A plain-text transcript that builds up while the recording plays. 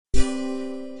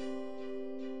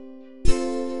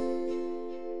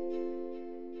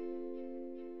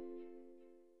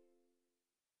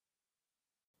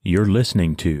You're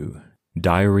listening to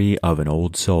Diary of an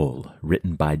Old Soul,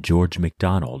 written by George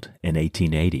MacDonald in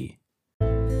 1880.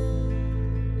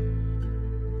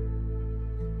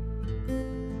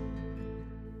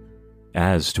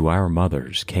 As to our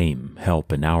mothers came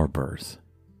help in our birth,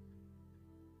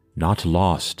 not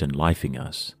lost in lifing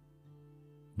us,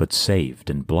 but saved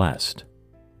and blessed.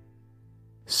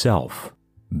 Self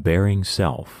bearing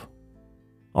self,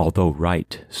 although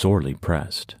right sorely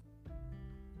pressed,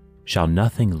 shall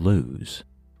nothing lose,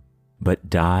 but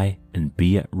die and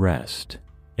be at rest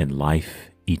in life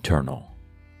eternal,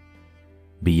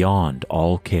 beyond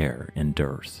all care and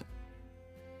dearth.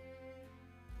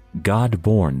 God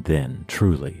born then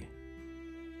truly,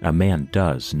 a man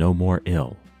does no more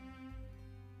ill,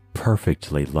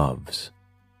 perfectly loves,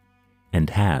 and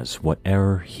has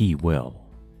whate'er he will.